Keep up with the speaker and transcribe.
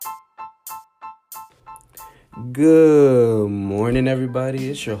Good morning, everybody.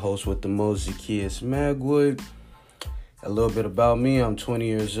 It's your host with the most, Zacchaeus Magwood. A little bit about me. I'm 20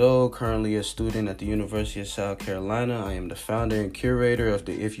 years old, currently a student at the University of South Carolina. I am the founder and curator of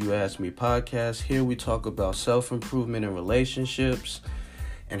the If You Ask Me podcast. Here we talk about self-improvement and relationships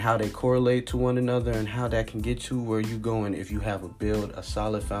and how they correlate to one another and how that can get you where you're going if you have build a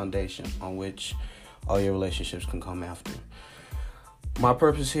solid foundation on which all your relationships can come after. My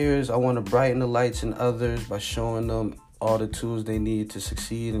purpose here is I want to brighten the lights in others by showing them all the tools they need to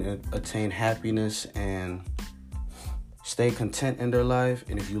succeed and attain happiness and stay content in their life.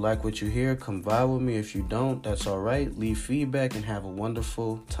 And if you like what you hear, come vibe with me. If you don't, that's all right. Leave feedback and have a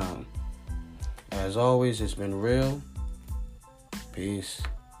wonderful time. As always, it's been real. Peace.